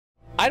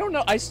I don't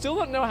know. I still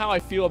don't know how I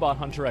feel about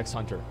Hunter x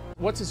Hunter.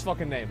 What's his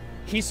fucking name?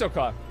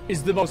 Hisoka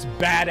is the most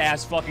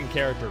badass fucking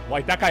character.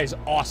 Like, that guy is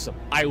awesome.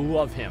 I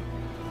love him.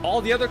 All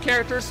the other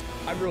characters,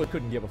 I really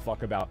couldn't give a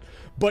fuck about.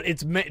 But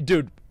it's,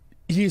 dude,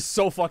 he's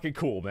so fucking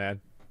cool,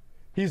 man.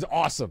 He's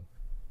awesome.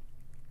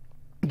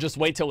 Just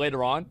wait till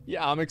later on.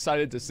 Yeah, I'm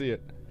excited to see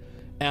it.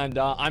 And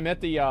I'm at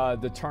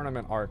the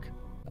tournament arc.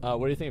 What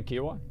do you think of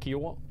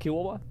Killua?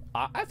 Killua?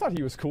 I thought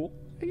he was cool.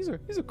 He's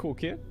a cool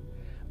kid.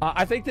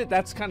 I think that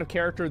that's kind of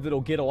character that'll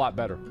get a lot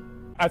better.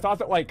 I thought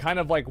that, like, kind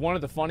of like one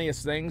of the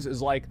funniest things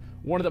is, like,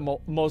 one of the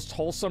most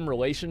wholesome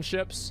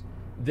relationships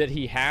that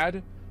he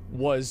had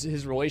was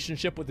his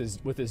relationship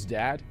with his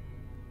dad,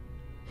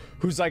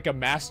 who's like a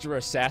master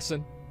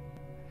assassin.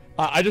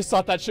 I just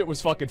thought that shit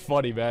was fucking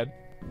funny, man,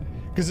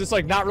 because it's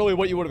like not really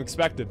what you would have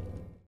expected.